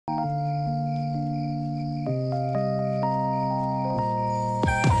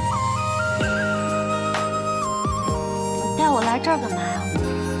干嘛呀？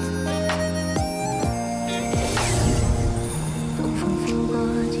东风拂过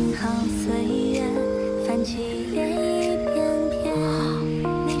静好岁月，泛起涟漪翩翩。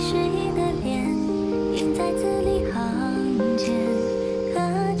你诗意的脸，印在字里行间，刻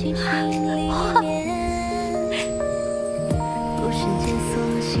进心里面。不是解锁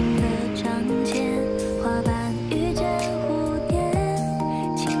新的章节，花瓣遇见蝴蝶，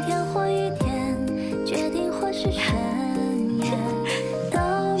晴天或雨天，决定或是深夜。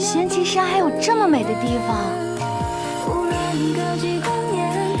仙岐山还有这么美的地方。无论隔几光年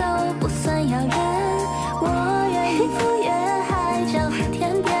都不算遥远，我愿意赴约海角和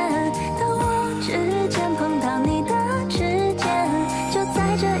天边。当我指尖碰到你的指尖，就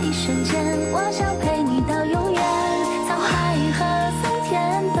在这一瞬间，我想陪你到永远。沧海和桑田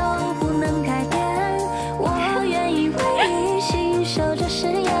都不能改变，我愿意为你信守着誓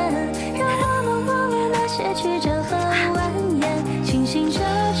言。让我们忘了那些曲折和蜿蜒，庆幸这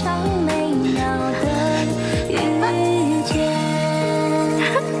场美妙的遇见。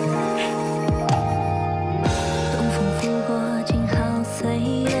东风拂过静好岁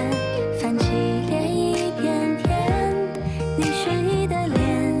月，泛起涟漪翩翩。你诗意的脸，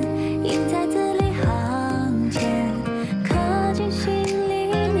印在字里行间，刻进心里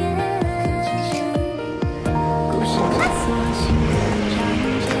面。故事解锁新的章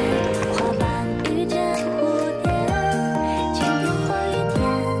节，花瓣遇见蝴蝶，晴天或雨天，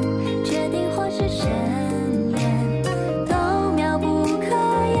决定或是深夜，都妙不可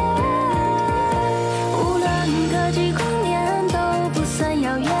言。无论隔几光年都不算遥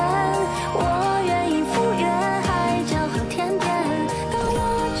远，我愿意赴约海角和天边。当我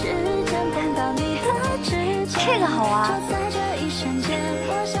指尖碰到你的指尖，这个好玩。就在这一瞬间，我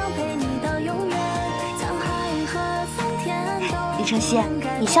想陪你到永远。沧海和桑田都李承熙，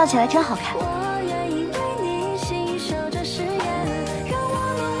你笑起来真好看。我愿意为你信守着誓言，让我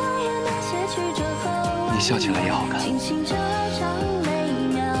们忘了那些曲折和蜿蜒。你笑起来也好看。庆幸这场美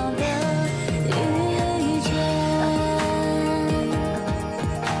妙的遇见。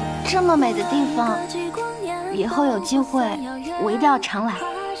这么美的地方，以后有机会我一定要常来。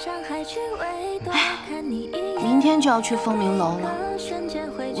哎，明天就要去凤鸣楼了，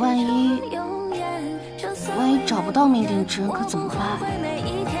万一找不到命定之人可怎么办？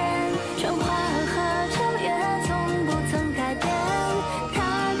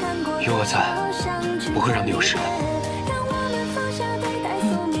有我在，不会让你有事的。